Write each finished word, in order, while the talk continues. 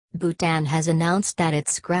Bhutan has announced that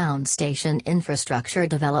its ground station infrastructure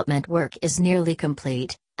development work is nearly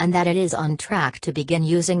complete, and that it is on track to begin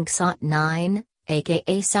using GSAT-9,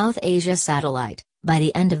 aka South Asia Satellite, by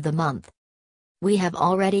the end of the month. We have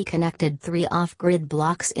already connected 3 off-grid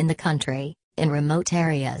blocks in the country, in remote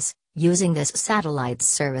areas, using this satellite's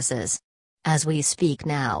services. As we speak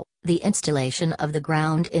now, the installation of the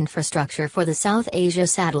ground infrastructure for the South Asia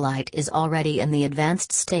satellite is already in the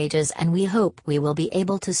advanced stages, and we hope we will be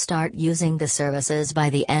able to start using the services by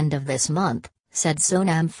the end of this month, said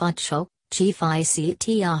Sonam Phuntsho, Chief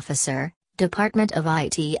ICT Officer, Department of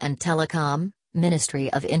IT and Telecom,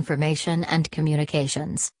 Ministry of Information and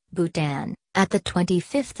Communications, Bhutan, at the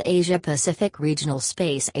 25th Asia-Pacific Regional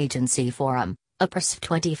Space Agency Forum, APRS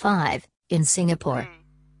 25, in Singapore.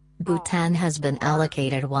 Bhutan has been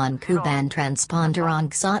allocated 1 Ku-band transponder on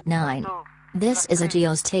GSAT-9. This is a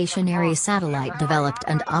geostationary satellite developed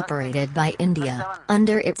and operated by India,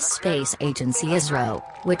 under its space agency ISRO,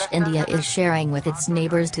 which India is sharing with its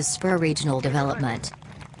neighbours to spur regional development.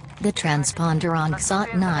 The transponder on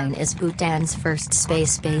GSAT-9 is Bhutan's first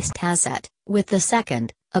space-based asset, with the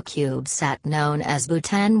second, a CubeSat known as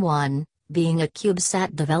Bhutan-1, being a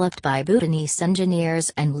CubeSat developed by Bhutanese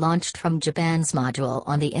engineers and launched from Japan's module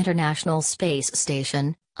on the International Space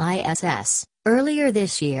Station, ISS, earlier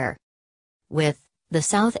this year. With the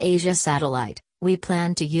South Asia satellite, we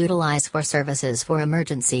plan to utilize for services for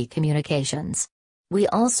emergency communications. We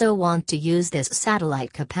also want to use this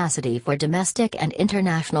satellite capacity for domestic and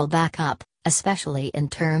international backup, especially in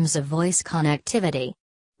terms of voice connectivity.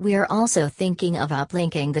 We are also thinking of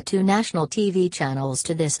uplinking the 2 national TV channels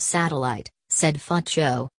to this satellite, said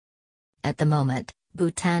Phuntsho. At the moment,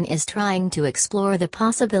 Bhutan is trying to explore the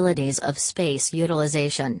possibilities of space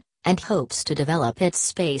utilization, and hopes to develop its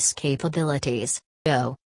space capabilities.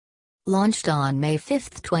 Launched on May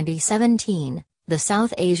 5, 2017, the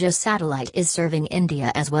South Asia satellite is serving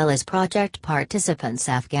India as well as project participants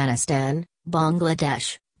Afghanistan,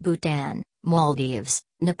 Bangladesh, Bhutan, Maldives,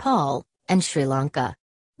 Nepal, and Sri Lanka.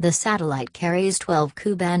 The satellite carries 12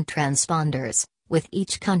 Ku-band transponders, with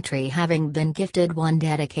each country having been gifted 1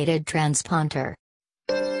 dedicated transponder.